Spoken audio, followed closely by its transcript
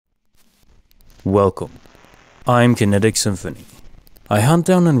Welcome. I'm Kinetic Symphony. I hunt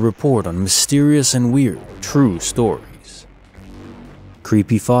down and report on mysterious and weird true stories.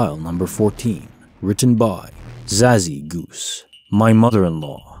 Creepy File number 14, written by Zazzygoose, my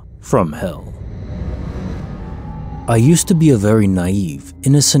mother-in-law from hell. I used to be a very naive,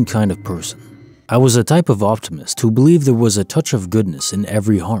 innocent kind of person. I was a type of optimist who believed there was a touch of goodness in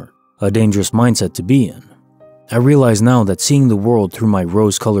every heart, a dangerous mindset to be in. I realize now that seeing the world through my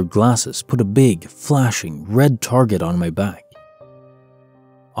rose-colored glasses put a big, flashing, red target on my back.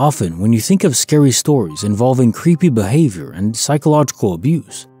 Often, when you think of scary stories involving creepy behavior and psychological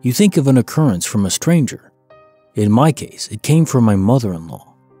abuse, you think of an occurrence from a stranger. In my case, it came from my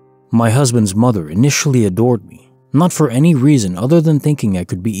mother-in-law. My husband's mother initially adored me, not for any reason other than thinking I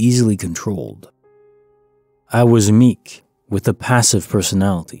could be easily controlled. I was meek, with a passive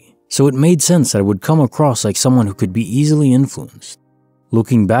personality. So it made sense that I would come across like someone who could be easily influenced.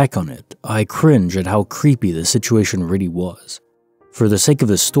 Looking back on it, I cringe at how creepy the situation really was. For the sake of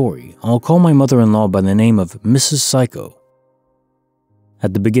the story, I'll call my mother-in-law by the name of Mrs. Psycho.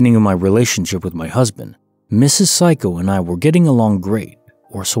 At the beginning of my relationship with my husband, Mrs. Psycho and I were getting along great,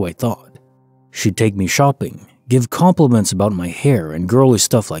 or so I thought. She'd take me shopping, give compliments about my hair and girly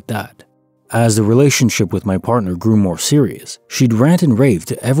stuff like that. As the relationship with my partner grew more serious, she'd rant and rave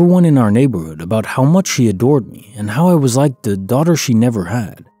to everyone in our neighborhood about how much she adored me and how I was like the daughter she never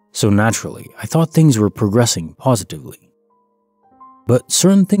had. So naturally, I thought things were progressing positively. But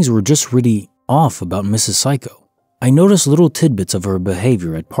certain things were just really off about Mrs. Psycho. I noticed little tidbits of her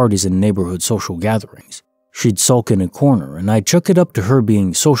behavior at parties and neighborhood social gatherings. She'd sulk in a corner and I'd chuck it up to her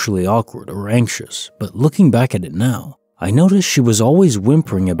being socially awkward or anxious, but looking back at it now, I noticed she was always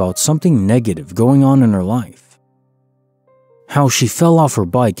whimpering about something negative going on in her life. How she fell off her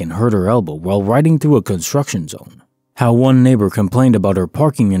bike and hurt her elbow while riding through a construction zone. How one neighbor complained about her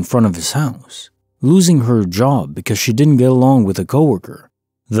parking in front of his house. Losing her job because she didn't get along with a coworker.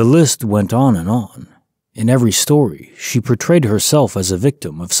 The list went on and on. In every story, she portrayed herself as a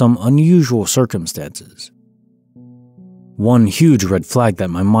victim of some unusual circumstances. One huge red flag that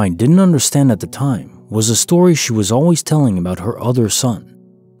my mind didn't understand at the time was a story she was always telling about her other son,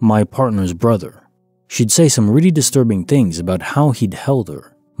 my partner's brother. She'd say some really disturbing things about how he'd held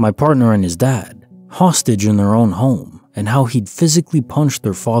her, my partner and his dad, hostage in their own home, and how he'd physically punched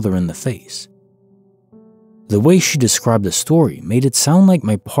their father in the face. The way she described the story made it sound like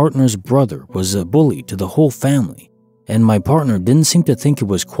my partner's brother was a bully to the whole family, and my partner didn't seem to think it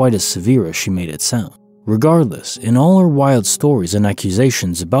was quite as severe as she made it sound. Regardless, in all her wild stories and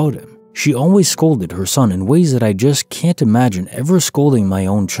accusations about him, she always scolded her son in ways that I just can't imagine ever scolding my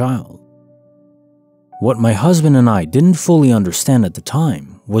own child. What my husband and I didn't fully understand at the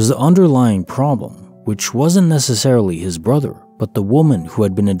time was the underlying problem, which wasn't necessarily his brother, but the woman who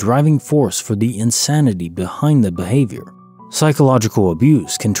had been a driving force for the insanity behind the behavior. Psychological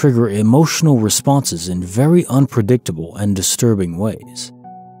abuse can trigger emotional responses in very unpredictable and disturbing ways.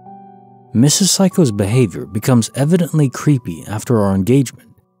 Mrs. Psycho's behavior becomes evidently creepy after our engagement.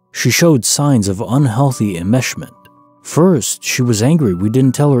 She showed signs of unhealthy enmeshment. First, she was angry we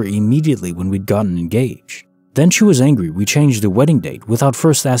didn't tell her immediately when we'd gotten engaged. Then she was angry we changed the wedding date without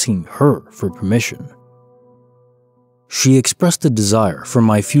first asking her for permission. She expressed a desire for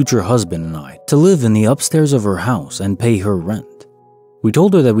my future husband and I to live in the upstairs of her house and pay her rent. We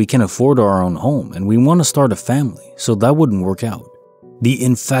told her that we can afford our own home and we want to start a family, so that wouldn't work out. The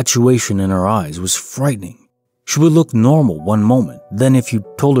infatuation in her eyes was frightening. She would look normal one moment, then if you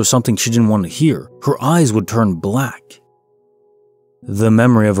told her something she didn't want to hear, her eyes would turn black. The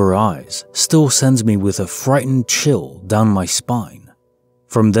memory of her eyes still sends me with a frightened chill down my spine.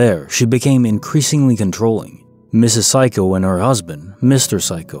 From there, she became increasingly controlling. Mrs. Psycho and her husband, Mr.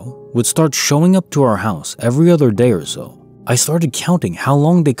 Psycho, would start showing up to our house every other day or so. I started counting how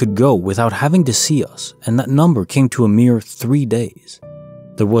long they could go without having to see us, and that number came to a mere 3 days.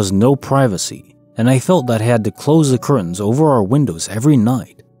 There was no privacy, and I felt that I had to close the curtains over our windows every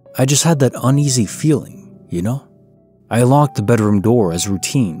night. I just had that uneasy feeling, you know? I locked the bedroom door as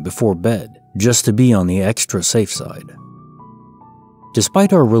routine before bed, just to be on the extra safe side.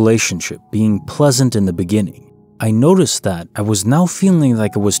 Despite our relationship being pleasant in the beginning, I noticed that I was now feeling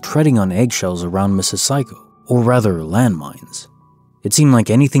like I was treading on eggshells around Mrs. Psycho, or rather landmines. It seemed like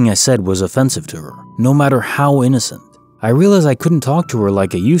anything I said was offensive to her, no matter how innocent. I realized I couldn't talk to her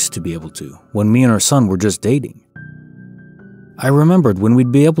like I used to be able to when me and her son were just dating. I remembered when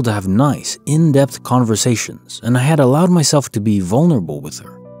we'd be able to have nice, in-depth conversations, and I had allowed myself to be vulnerable with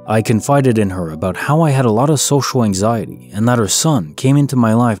her. I confided in her about how I had a lot of social anxiety and that her son came into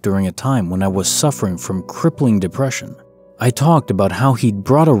my life during a time when I was suffering from crippling depression. I talked about how he'd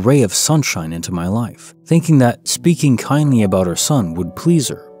brought a ray of sunshine into my life, thinking that speaking kindly about her son would please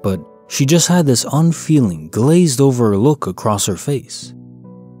her, but she just had this unfeeling, glazed-over look across her face.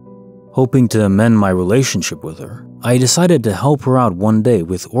 Hoping to amend my relationship with her, I decided to help her out one day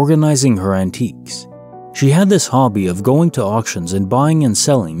with organizing her antiques. She had this hobby of going to auctions and buying and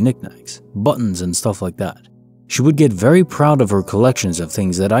selling knickknacks, buttons and stuff like that. She would get very proud of her collections of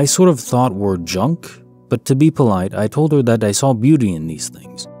things that I sort of thought were junk, but to be polite, I told her that I saw beauty in these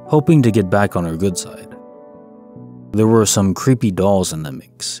things, hoping to get back on her good side. There were some creepy dolls in the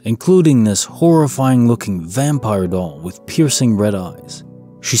mix, including this horrifying-looking vampire doll with piercing red eyes.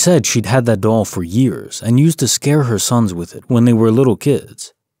 She said she'd had that doll for years and used to scare her sons with it when they were little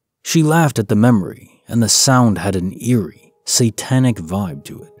kids. She laughed at the memory, and the sound had an eerie, satanic vibe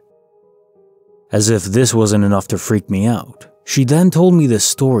to it. As if this wasn't enough to freak me out, she then told me this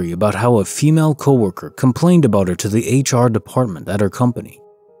story about how a female coworker complained about her to the HR department at her company.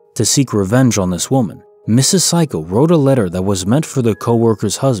 To seek revenge on this woman, Mrs. Psycho wrote a letter that was meant for the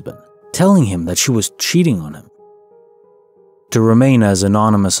coworker's husband, telling him that she was cheating on him. To remain as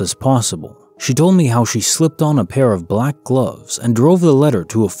anonymous as possible, she told me how she slipped on a pair of black gloves and drove the letter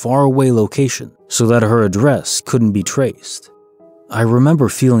to a faraway location so that her address couldn't be traced. I remember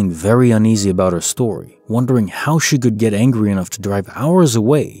feeling very uneasy about her story, wondering how she could get angry enough to drive hours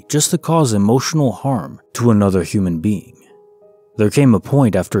away just to cause emotional harm to another human being. There came a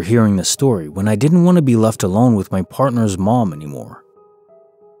point after hearing the story when I didn't want to be left alone with my partner's mom anymore.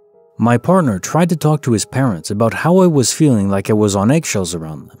 My partner tried to talk to his parents about how I was feeling like I was on eggshells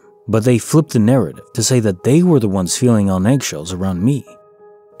around them, but they flipped the narrative to say that they were the ones feeling on eggshells around me.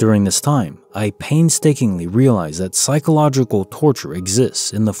 During this time, I painstakingly realized that psychological torture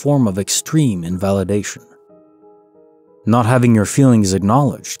exists in the form of extreme invalidation. Not having your feelings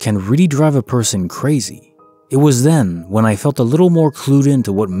acknowledged can really drive a person crazy. It was then when I felt a little more clued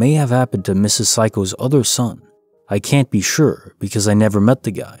into what may have happened to Mrs. Psycho's other son. I can't be sure because I never met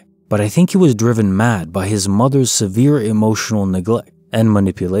the guy, but I think he was driven mad by his mother's severe emotional neglect and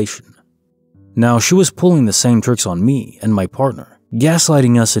manipulation. Now, she was pulling the same tricks on me and my partner,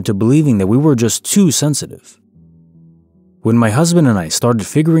 gaslighting us into believing that we were just too sensitive. When my husband and I started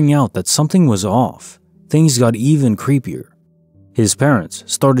figuring out that something was off, things got even creepier. His parents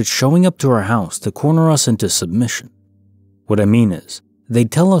started showing up to our house to corner us into submission. What I mean is,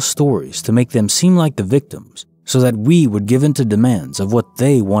 they'd tell us stories to make them seem like the victims, so that we would give in to demands of what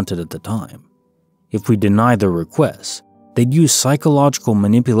they wanted at the time. If we denied their requests, they'd use psychological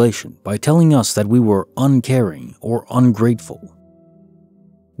manipulation by telling us that we were uncaring or ungrateful.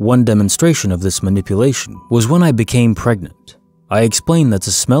 One demonstration of this manipulation was when I became pregnant. I explained that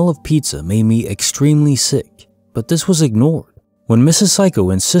the smell of pizza made me extremely sick, but this was ignored. When Mrs. Psycho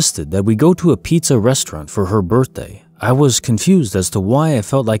insisted that we go to a pizza restaurant for her birthday, I was confused as to why I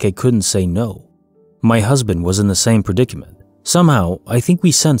felt like I couldn't say no. My husband was in the same predicament. Somehow, I think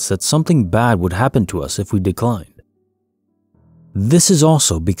we sensed that something bad would happen to us if we declined. This is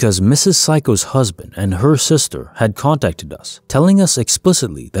also because Mrs. Psycho's husband and her sister had contacted us, telling us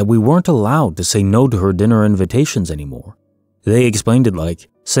explicitly that we weren't allowed to say no to her dinner invitations anymore. They explained it like,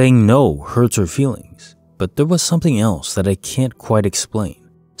 saying no hurts her feelings, but there was something else that I can't quite explain.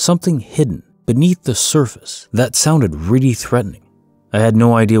 Something hidden beneath the surface that sounded really threatening. I had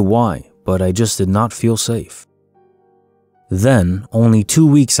no idea why, but I just did not feel safe. Then, only 2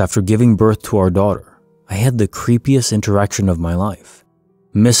 weeks after giving birth to our daughter, I had the creepiest interaction of my life.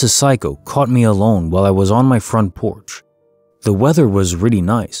 Mrs. Psycho caught me alone while I was on my front porch. The weather was really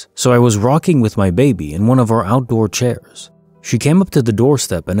nice, so I was rocking with my baby in one of our outdoor chairs. She came up to the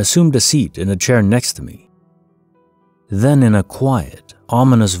doorstep and assumed a seat in a chair next to me. Then, in a quiet,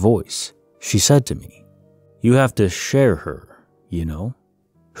 ominous voice, she said to me, "You have to share her, you know?"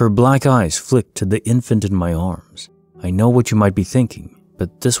 Her black eyes flicked to the infant in my arms. I know what you might be thinking,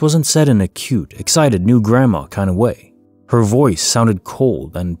 but this wasn't said in a cute, excited new grandma kind of way. Her voice sounded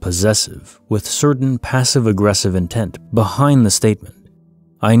cold and possessive, with certain passive-aggressive intent behind the statement.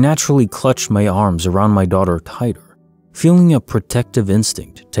 I naturally clutched my arms around my daughter tighter, feeling a protective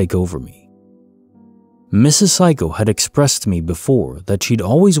instinct take over me. Mrs. Psycho had expressed to me before that she'd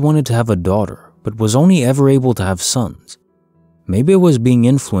always wanted to have a daughter, but was only ever able to have sons. Maybe I was being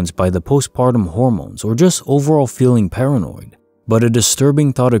influenced by the postpartum hormones or just overall feeling paranoid, but a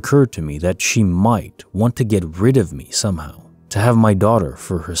disturbing thought occurred to me that she might want to get rid of me somehow, to have my daughter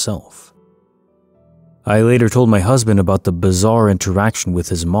for herself. I later told my husband about the bizarre interaction with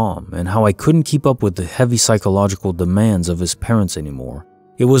his mom and how I couldn't keep up with the heavy psychological demands of his parents anymore.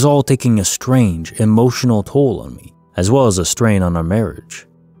 It was all taking a strange, emotional toll on me, as well as a strain on our marriage.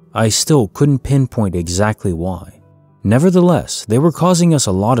 I still couldn't pinpoint exactly why. Nevertheless, they were causing us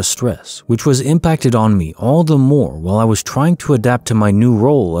a lot of stress, which was impacted on me all the more while I was trying to adapt to my new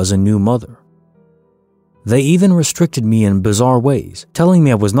role as a new mother. They even restricted me in bizarre ways, telling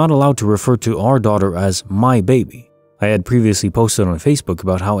me I was not allowed to refer to our daughter as my baby. I had previously posted on Facebook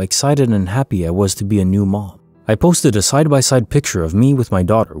about how excited and happy I was to be a new mom. I posted a side-by-side picture of me with my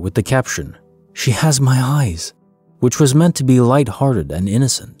daughter with the caption, "She has my eyes," which was meant to be light-hearted and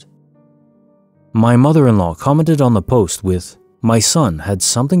innocent. My mother-in-law commented on the post with, "My son had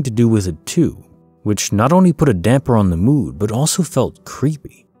something to do with it too," which not only put a damper on the mood but also felt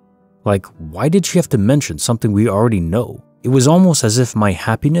creepy. Like, why did she have to mention something we already know? It was almost as if my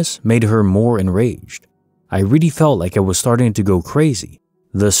happiness made her more enraged. I really felt like I was starting to go crazy.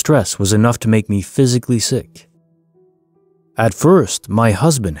 The stress was enough to make me physically sick. At first, my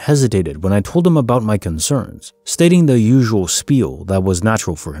husband hesitated when I told him about my concerns, stating the usual spiel that was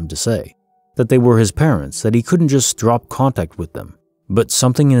natural for him to say, that they were his parents, that he couldn't just drop contact with them. But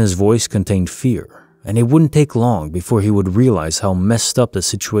something in his voice contained fear, and it wouldn't take long before he would realize how messed up the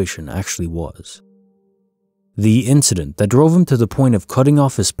situation actually was. The incident that drove him to the point of cutting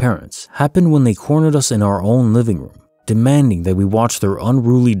off his parents happened when they cornered us in our own living room, demanding that we watch their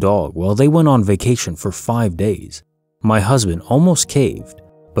unruly dog while they went on vacation for 5 days. My husband almost caved,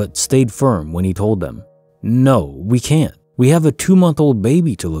 but stayed firm when he told them, "No, we can't. We have a 2-month-old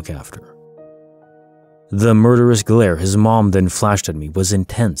baby to look after." The murderous glare his mom then flashed at me was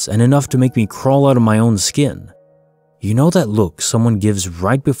intense and enough to make me crawl out of my own skin. You know that look someone gives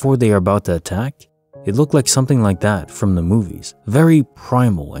right before they are about to attack? It looked like something like that from the movies, very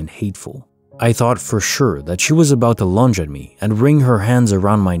primal and hateful. I thought for sure that she was about to lunge at me and wring her hands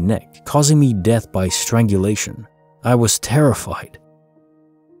around my neck, causing me death by strangulation. I was terrified.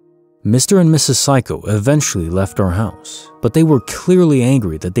 Mr. and Mrs. Psycho eventually left our house, but they were clearly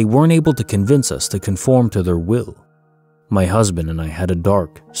angry that they weren't able to convince us to conform to their will. My husband and I had a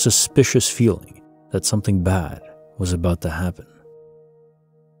dark, suspicious feeling that something bad was about to happen.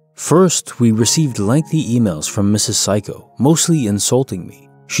 First, we received lengthy emails from Mrs. Psycho, mostly insulting me.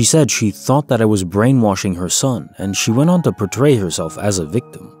 She said she thought that I was brainwashing her son, and she went on to portray herself as a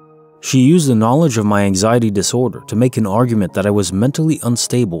victim. She used the knowledge of my anxiety disorder to make an argument that I was mentally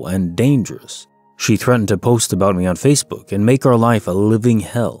unstable and dangerous. She threatened to post about me on Facebook and make our life a living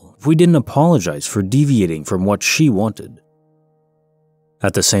hell if we didn't apologize for deviating from what she wanted.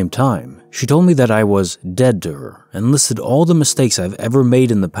 At the same time, she told me that I was dead to her and listed all the mistakes I've ever made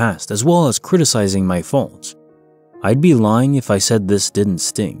in the past as well as criticizing my faults. I'd be lying if I said this didn't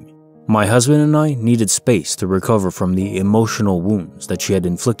sting. My husband and I needed space to recover from the emotional wounds that she had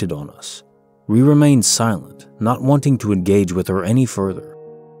inflicted on us. We remained silent, not wanting to engage with her any further.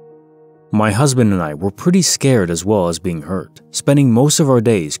 My husband and I were pretty scared as well as being hurt, spending most of our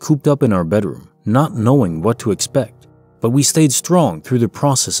days cooped up in our bedroom, not knowing what to expect. But we stayed strong through the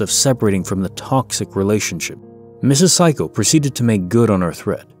process of separating from the toxic relationship. Mrs. Psycho proceeded to make good on her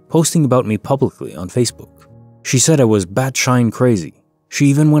threat, posting about me publicly on Facebook. She said I was batshit crazy. She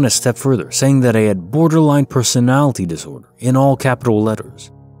even went a step further, saying that I had borderline personality disorder in all capital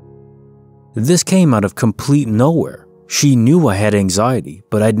letters. This came out of complete nowhere. She knew I had anxiety,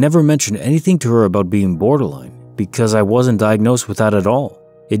 but I'd never mentioned anything to her about being borderline because I wasn't diagnosed with that at all.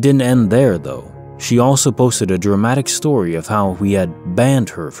 It didn't end there though. She also posted a dramatic story of how we had banned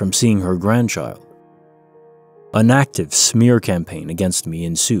her from seeing her grandchild. An active smear campaign against me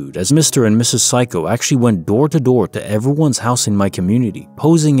ensued as Mr. and Mrs. Psycho actually went door to door to everyone's house in my community,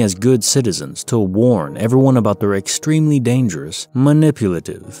 posing as good citizens to warn everyone about their extremely dangerous,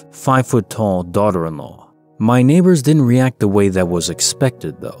 manipulative, 5-foot-tall daughter-in-law. My neighbors didn't react the way that was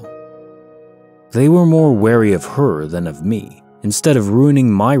expected though. They were more wary of her than of me. Instead of ruining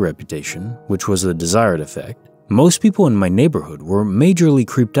my reputation, which was the desired effect, most people in my neighborhood were majorly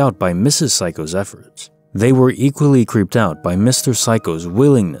creeped out by Mrs. Psycho's efforts. They were equally creeped out by Mr. Psycho's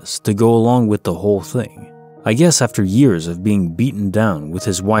willingness to go along with the whole thing. I guess after years of being beaten down with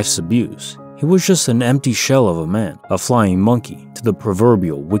his wife's abuse, he was just an empty shell of a man, a flying monkey to the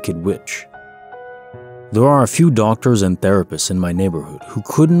proverbial wicked witch. There are a few doctors and therapists in my neighborhood who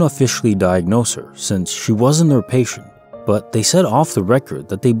couldn't officially diagnose her since she wasn't their patient, but they said off the record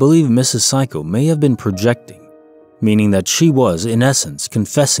that they believe Mrs. Psycho may have been projecting, meaning that she was, in essence,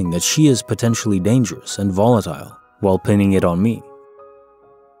 confessing that she is potentially dangerous and volatile, while pinning it on me.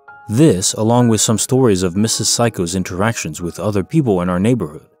 This, along with some stories of Mrs. Psycho's interactions with other people in our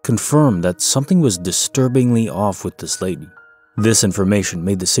neighborhood, confirmed that something was disturbingly off with this lady. This information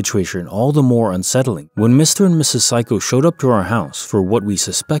made the situation all the more unsettling when Mr. and Mrs. Psycho showed up to our house for what we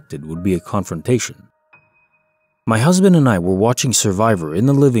suspected would be a confrontation. My husband and I were watching Survivor in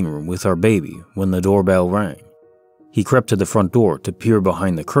the living room with our baby when the doorbell rang. He crept to the front door to peer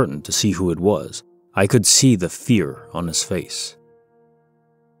behind the curtain to see who it was. I could see the fear on his face.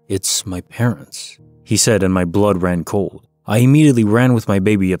 "It's my parents," he said, and my blood ran cold. I immediately ran with my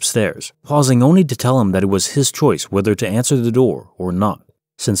baby upstairs, pausing only to tell him that it was his choice whether to answer the door or not,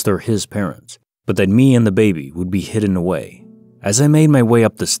 since they're his parents, but that me and the baby would be hidden away. As I made my way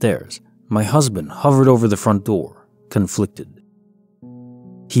up the stairs, my husband hovered over the front door, conflicted.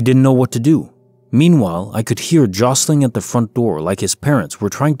 He didn't know what to do. Meanwhile, I could hear jostling at the front door like his parents were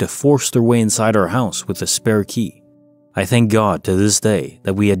trying to force their way inside our house with a spare key. I thank God to this day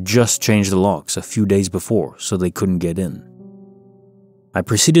that we had just changed the locks a few days before so they couldn't get in. I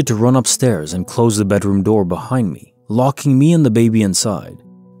proceeded to run upstairs and close the bedroom door behind me, locking me and the baby inside.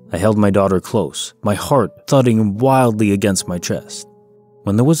 I held my daughter close, my heart thudding wildly against my chest.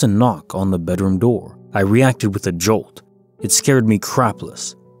 When there was a knock on the bedroom door, I reacted with a jolt. It scared me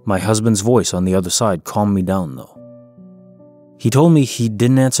crapless. My husband's voice on the other side calmed me down, though. He told me he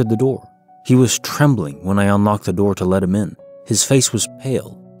didn't answer the door. He was trembling when I unlocked the door to let him in. His face was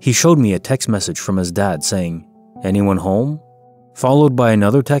pale. He showed me a text message from his dad saying, "Anyone home?" Followed by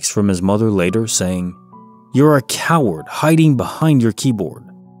another text from his mother later saying, "You're a coward hiding behind your keyboard."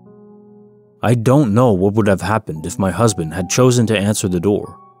 I don't know what would have happened if my husband had chosen to answer the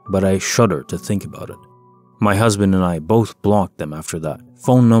door, but I shudder to think about it. My husband and I both blocked them after that.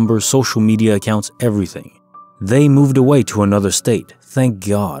 Phone numbers, social media accounts, everything. They moved away to another state, thank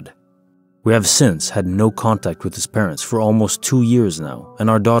God. We have since had no contact with his parents for almost 2 years now, and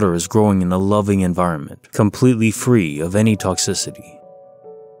our daughter is growing in a loving environment, completely free of any toxicity.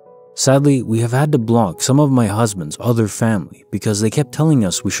 Sadly, we have had to block some of my husband's other family because they kept telling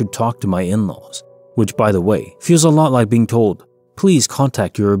us we should talk to my in-laws, which, by the way, feels a lot like being told, "Please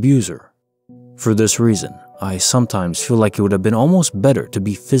contact your abuser." For this reason, I sometimes feel like it would have been almost better to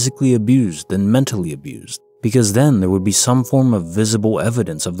be physically abused than mentally abused, because then there would be some form of visible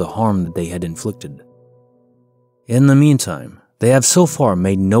evidence of the harm that they had inflicted. In the meantime, they have so far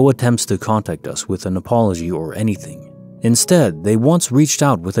made no attempts to contact us with an apology or anything. Instead, they once reached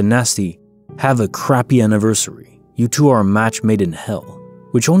out with a nasty, "Have a crappy anniversary. You two are a match made in hell,"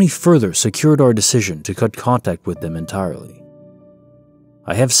 which only further secured our decision to cut contact with them entirely.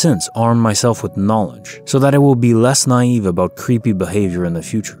 I have since armed myself with knowledge so that I will be less naive about creepy behavior in the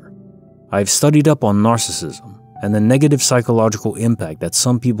future. I've studied up on narcissism and the negative psychological impact that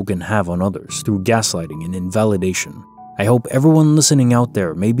some people can have on others through gaslighting and invalidation. I hope everyone listening out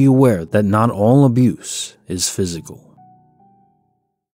there may be aware that not all abuse is physical.